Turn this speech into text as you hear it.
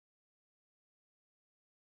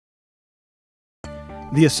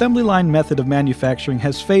The assembly line method of manufacturing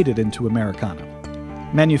has faded into Americana.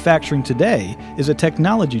 Manufacturing today is a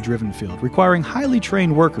technology-driven field requiring highly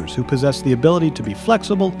trained workers who possess the ability to be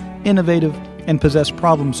flexible, innovative, and possess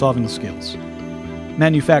problem-solving skills.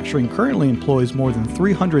 Manufacturing currently employs more than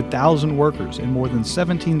 300,000 workers in more than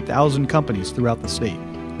 17,000 companies throughout the state,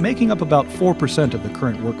 making up about 4% of the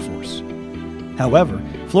current workforce. However,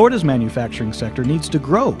 Florida's manufacturing sector needs to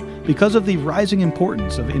grow because of the rising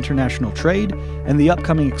importance of international trade and the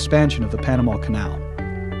upcoming expansion of the Panama Canal.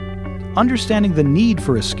 Understanding the need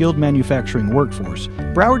for a skilled manufacturing workforce,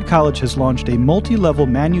 Broward College has launched a multi-level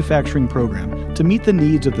manufacturing program to meet the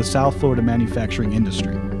needs of the South Florida manufacturing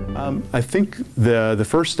industry. I think the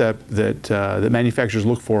first step that manufacturers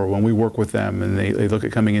look for when we work with them and they look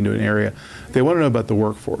at coming into an area, they want to know about the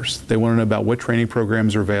workforce. They want to know about what training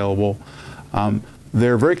programs are available.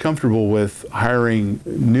 They're very comfortable with hiring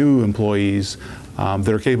new employees that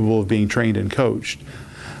are capable of being trained and coached.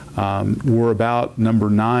 We're about number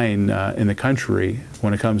 9 in the country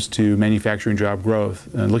when it comes to manufacturing job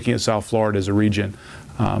growth, and looking at South Florida as a region.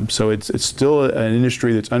 So it's still an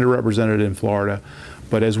industry that's underrepresented in Florida.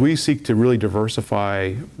 But as we seek to really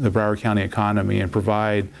diversify the Broward County economy and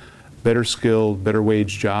provide better skilled, better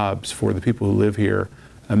wage jobs for the people who live here,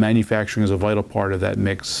 manufacturing is a vital part of that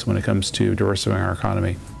mix when it comes to diversifying our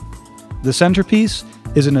economy. The centerpiece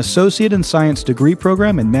is an Associate in Science degree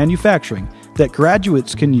program in manufacturing that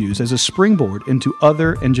graduates can use as a springboard into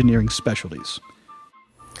other engineering specialties.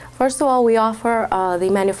 First of all, we offer the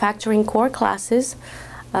manufacturing core classes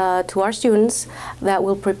to our students that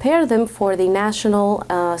will prepare them for the national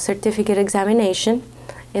certificate examination.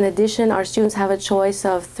 In addition, our students have a choice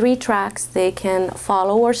of 3 tracks they can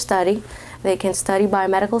follow or study. They can study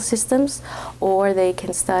biomedical systems, or they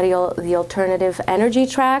can study the alternative energy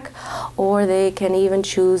track, or they can even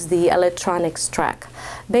choose the electronics track.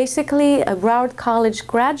 Basically, a Broward College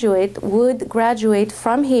graduate would graduate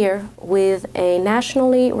from here with a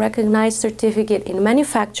nationally recognized certificate in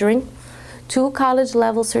manufacturing, 2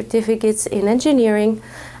 college-level certificates in engineering,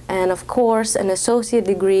 and of course, an associate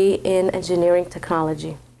degree in engineering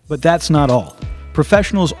technology. But that's not all.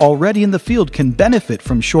 Professionals already in the field can benefit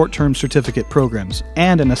from short-term certificate programs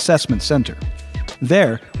and an assessment center.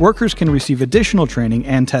 There, workers can receive additional training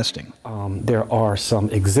and testing. There are some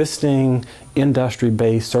existing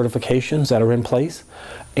industry-based certifications that are in place,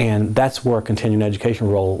 and that's where a continuing education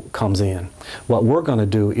role comes in. What we're going to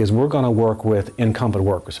do is we're going to work with incumbent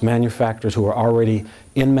workers, manufacturers who are already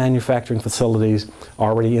in manufacturing facilities,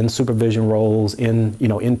 already in supervision roles,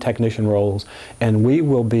 in technician roles, and we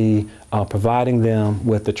will be providing them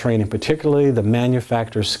with the training, particularly the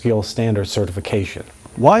manufacturer skill standard certification.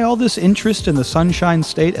 Why all this interest in the Sunshine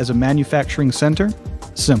State as a manufacturing center?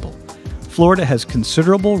 Simple. Florida has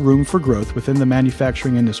considerable room for growth within the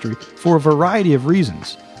manufacturing industry for a variety of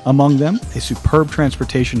reasons. Among them, a superb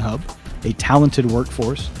transportation hub, a talented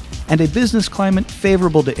workforce, and a business climate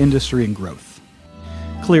favorable to industry and growth.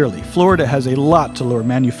 Clearly, Florida has a lot to lure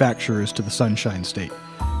manufacturers to the Sunshine State,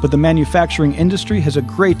 but the manufacturing industry has a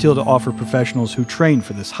great deal to offer professionals who train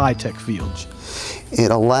for this high-tech field.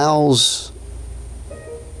 It allows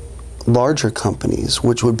larger companies,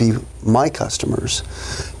 which would be my customers,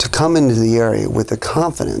 to come into the area with the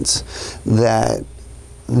confidence that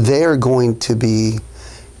they're going to be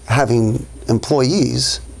having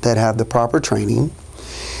employees that have the proper training.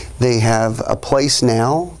 They have a place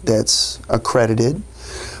now that's accredited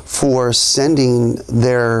for sending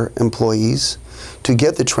their employees to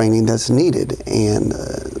get the training that's needed. And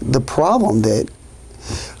the problem that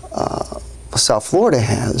South Florida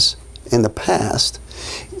has in the past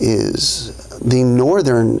is the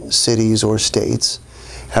northern cities or states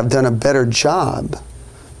have done a better job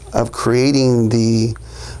of creating the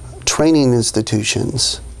training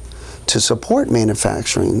institutions to support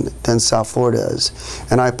manufacturing than South Florida does.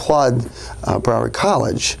 And I applaud Broward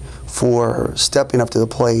College for stepping up to the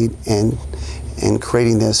plate and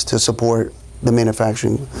creating this to support the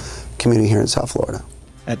manufacturing community here in South Florida.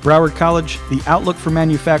 At Broward College, the outlook for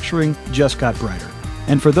manufacturing just got brighter.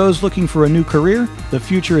 And for those looking for a new career, the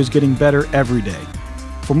future is getting better every day.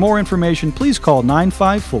 For more information, please call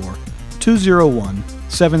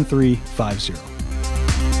 954-201-7350.